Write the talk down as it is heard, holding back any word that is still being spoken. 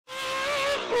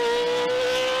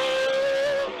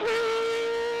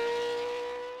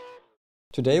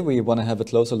Today we want to have a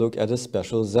closer look at a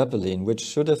special Zeppelin, which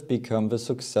should have become the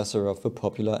successor of the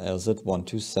popular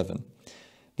LZ127,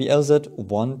 the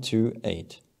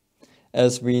LZ128.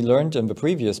 As we learned in the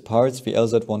previous parts, the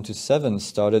LZ127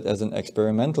 started as an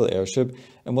experimental airship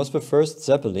and was the first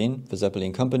Zeppelin the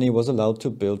Zeppelin company was allowed to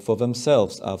build for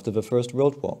themselves after the First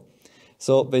World War.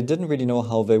 So they didn't really know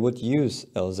how they would use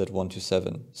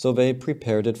LZ127, so they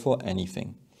prepared it for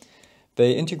anything.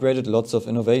 They integrated lots of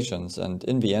innovations, and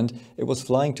in the end it was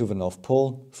flying to the North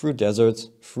Pole, through deserts,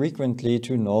 frequently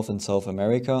to North and South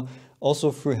America, also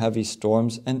through heavy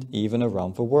storms and even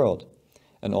around the world.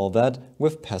 And all that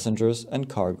with passengers and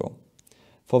cargo.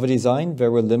 For the design, they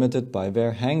were limited by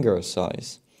their hangar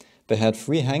size. They had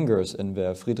 3 hangars in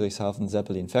their Friedrichshafen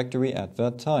Zeppelin factory at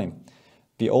that time.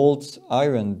 The old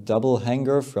iron double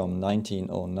hangar from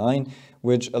 1909,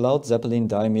 which allowed Zeppelin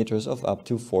diameters of up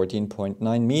to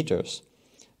 14.9 meters.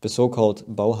 The so-called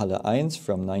Bauhalle 1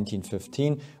 from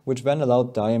 1915, which then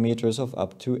allowed diameters of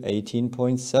up to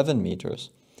 18.7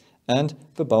 meters. And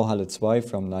the Bauhalle 2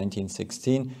 from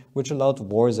 1916, which allowed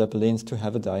war Zeppelins to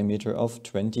have a diameter of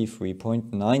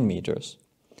 23.9 meters.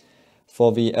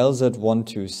 For the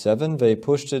LZ127, they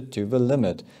pushed it to the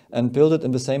limit and built it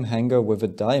in the same hangar with a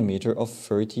diameter of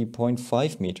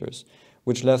 30.5 meters,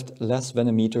 which left less than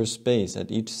a meter space at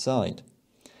each side.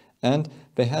 And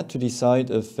they had to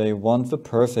decide if they want the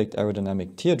perfect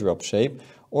aerodynamic teardrop shape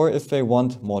or if they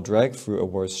want more drag through a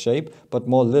worse shape but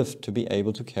more lift to be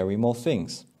able to carry more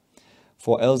things.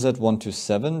 For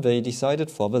LZ127, they decided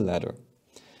for the latter.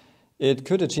 It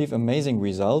could achieve amazing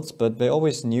results, but they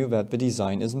always knew that the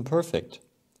design isn't perfect.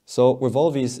 So with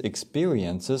all these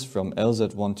experiences from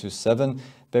LZ127,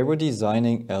 they were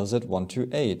designing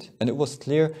LZ128, and it was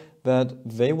clear that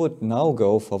they would now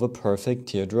go for the perfect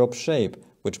teardrop shape,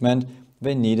 which meant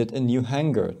they needed a new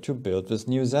hangar to build this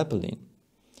new Zeppelin.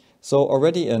 So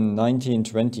already in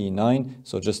 1929,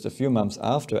 so just a few months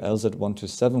after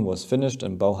LZ127 was finished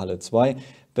in Bauhalle 2,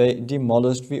 they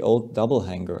demolished the old double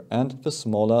hangar and the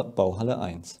smaller Bauhalle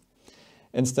 1.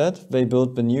 Instead, they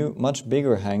built the new, much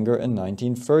bigger hangar in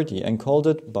 1930 and called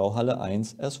it Bauhalle 1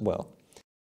 as well.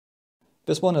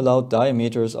 This one allowed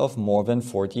diameters of more than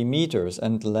 40 meters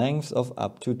and lengths of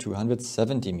up to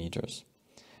 270 meters.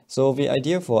 So the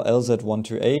idea for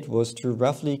LZ128 was to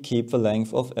roughly keep the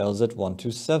length of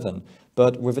LZ127,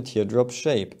 but with a teardrop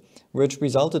shape, which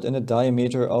resulted in a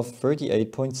diameter of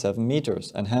 38.7 meters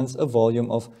and hence a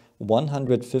volume of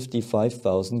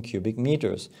 155,000 cubic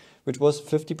meters, which was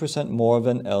 50% more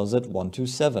than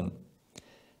LZ127.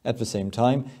 At the same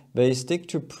time, they stick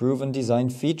to proven design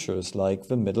features like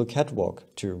the middle catwalk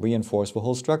to reinforce the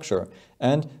whole structure,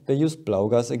 and they used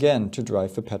Blaugas again to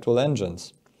drive the petrol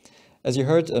engines. As you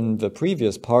heard in the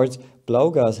previous parts,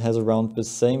 Blaugas has around the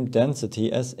same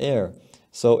density as air,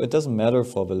 so it doesn't matter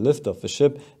for the lift of the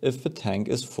ship if the tank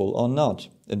is full or not,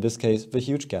 in this case the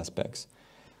huge gas bags.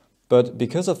 But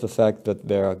because of the fact that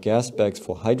there are gas bags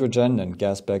for hydrogen and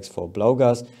gas bags for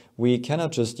Blaugas, we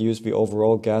cannot just use the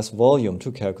overall gas volume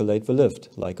to calculate the lift,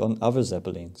 like on other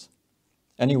Zeppelins.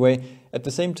 Anyway, at the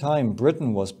same time,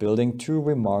 Britain was building 2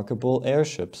 remarkable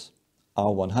airships,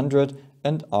 R100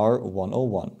 and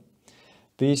R101.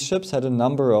 These ships had a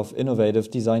number of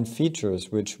innovative design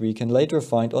features, which we can later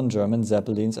find on German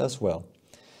Zeppelins as well.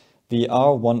 The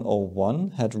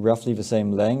R101 had roughly the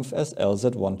same length as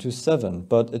LZ127,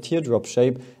 but a teardrop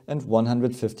shape and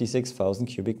 156,000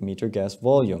 cubic meter gas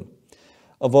volume.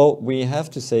 Although we have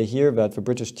to say here that the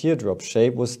British teardrop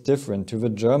shape was different to the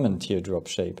German teardrop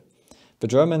shape. The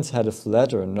Germans had a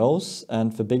flatter nose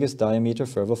and the biggest diameter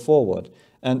further forward,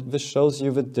 and this shows you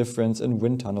the difference in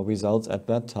wind tunnel results at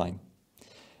that time.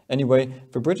 Anyway,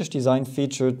 the British design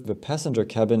featured the passenger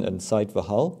cabin inside the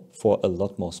hull for a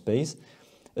lot more space,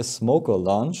 a smoker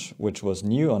launch, which was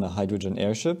new on a hydrogen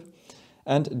airship,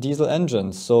 and diesel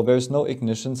engines, so there's no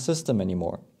ignition system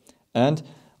anymore. And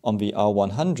on the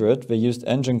R100, they used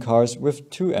engine cars with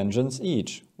 2 engines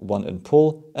each, one in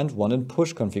pull and one in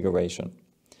push configuration.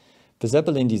 The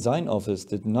Zeppelin Design Office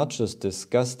did not just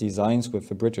discuss designs with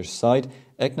the British side,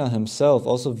 Egner himself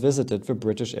also visited the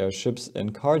British airships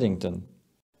in Cardington.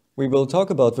 We will talk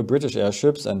about the British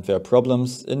airships and their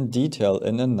problems in detail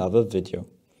in another video.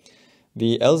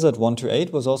 The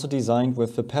LZ128 was also designed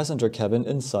with the passenger cabin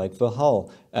inside the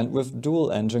hull and with dual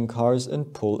engine cars in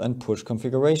pull and push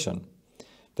configuration.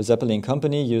 The Zeppelin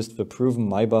company used the proven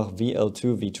Maybach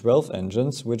VL2 V12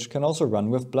 engines, which can also run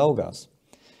with Blaugas.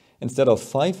 Instead of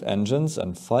 5 engines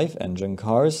and 5 engine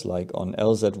cars like on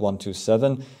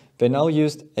LZ127, they now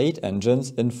used 8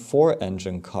 engines in 4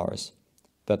 engine cars.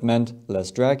 That meant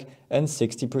less drag and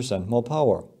 60% more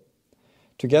power.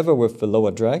 Together with the lower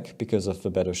drag, because of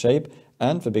the better shape,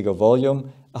 and the bigger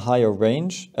volume, a higher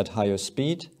range at higher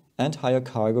speed and higher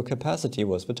cargo capacity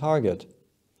was the target.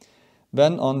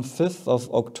 Then on 5th of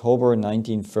October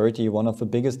 1930, one of the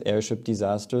biggest airship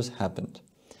disasters happened.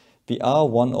 The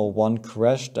R101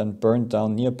 crashed and burned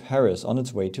down near Paris on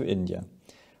its way to India.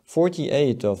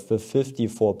 48 of the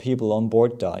 54 people on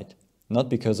board died, not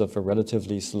because of a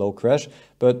relatively slow crash,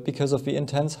 but because of the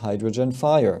intense hydrogen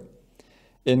fire.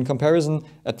 In comparison,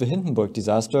 at the Hindenburg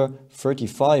disaster,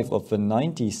 35 of the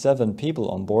 97 people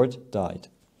on board died.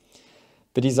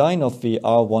 The design of the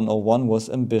R101 was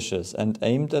ambitious and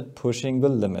aimed at pushing the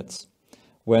limits.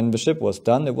 When the ship was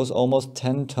done, it was almost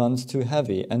 10 tons too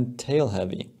heavy and tail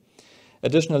heavy.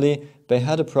 Additionally, they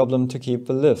had a problem to keep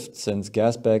the lift, since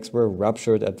gas bags were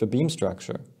ruptured at the beam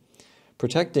structure.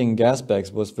 Protecting gas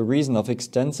bags was the reason of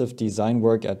extensive design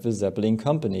work at the Zeppelin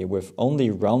company, with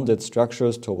only rounded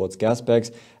structures towards gas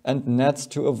bags and nets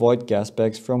to avoid gas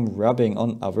bags from rubbing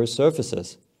on other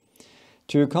surfaces.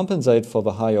 To compensate for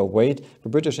the higher weight, the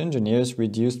British engineers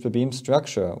reduced the beam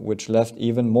structure, which left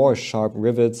even more sharp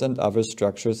rivets and other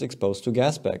structures exposed to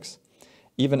gas bags.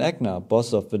 Even Egner,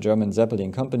 boss of the German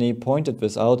Zeppelin company, pointed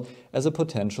this out as a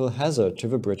potential hazard to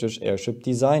the British airship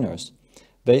designers.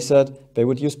 They said they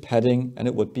would use padding and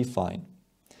it would be fine.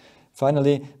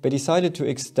 Finally, they decided to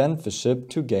extend the ship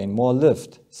to gain more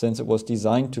lift, since it was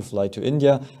designed to fly to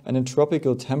India and in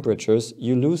tropical temperatures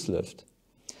you lose lift.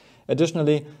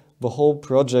 Additionally, the whole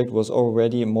project was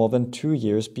already more than 2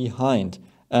 years behind,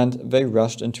 and they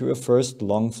rushed into a first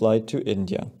long flight to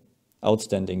India.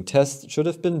 Outstanding tests should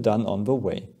have been done on the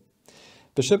way.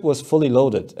 The ship was fully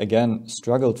loaded, again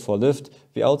struggled for lift,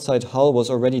 the outside hull was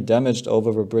already damaged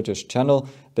over the British Channel,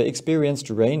 they experienced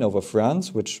rain over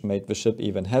France, which made the ship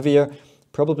even heavier,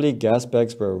 probably gas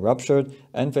bags were ruptured,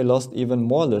 and they lost even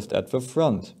more lift at the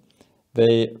front.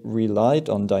 They relied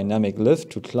on dynamic lift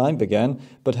to climb again,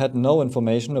 but had no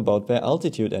information about their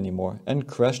altitude anymore, and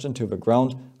crashed into the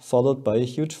ground, followed by a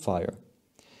huge fire.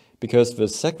 Because the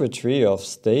Secretary of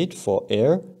State for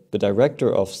Air, the Director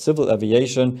of Civil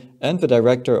Aviation and the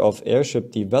Director of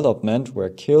Airship Development were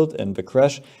killed in the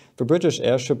crash, the British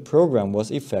airship program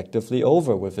was effectively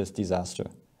over with this disaster.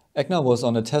 Egner was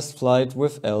on a test flight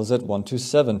with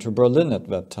LZ127 to Berlin at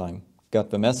that time, got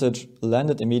the message,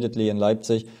 landed immediately in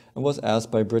Leipzig and was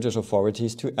asked by British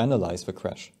authorities to analyze the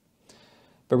crash.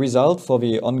 The result for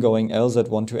the ongoing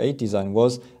LZ128 design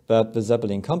was that the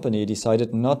Zeppelin company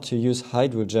decided not to use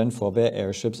hydrogen for their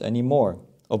airships anymore,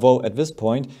 although at this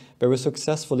point they were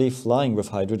successfully flying with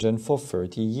hydrogen for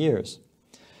 30 years.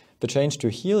 The change to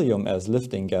helium as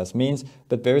lifting gas means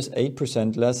that there is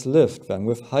 8% less lift than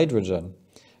with hydrogen.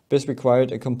 This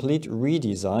required a complete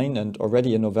redesign, and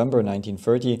already in November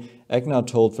 1930, Egner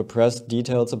told the press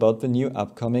details about the new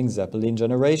upcoming Zeppelin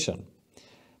generation.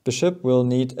 The ship will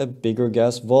need a bigger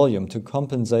gas volume to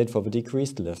compensate for the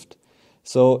decreased lift,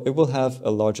 so it will have a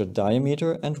larger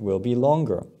diameter and will be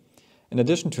longer. In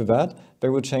addition to that, they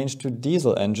will change to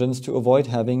diesel engines to avoid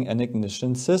having an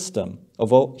ignition system,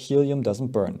 although helium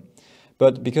doesn't burn.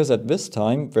 But because at this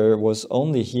time there was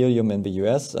only helium in the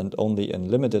US and only in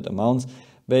limited amounts,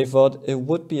 they thought it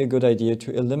would be a good idea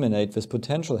to eliminate this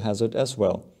potential hazard as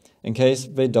well, in case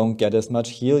they don't get as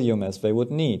much helium as they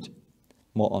would need.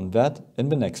 More on that in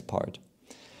the next part.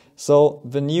 So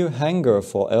the new hangar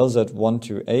for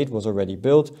LZ128 was already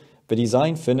built, the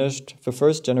design finished, the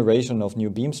first generation of new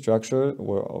beam structure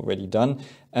were already done,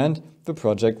 and the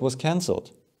project was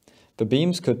cancelled. The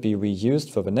beams could be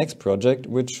reused for the next project,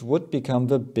 which would become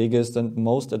the biggest and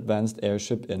most advanced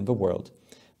airship in the world,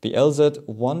 the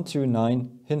LZ129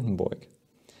 Hindenburg.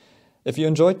 If you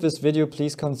enjoyed this video,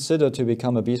 please consider to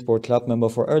become a B-Sport Club member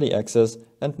for early access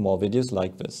and more videos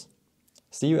like this.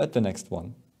 See you at the next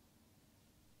one.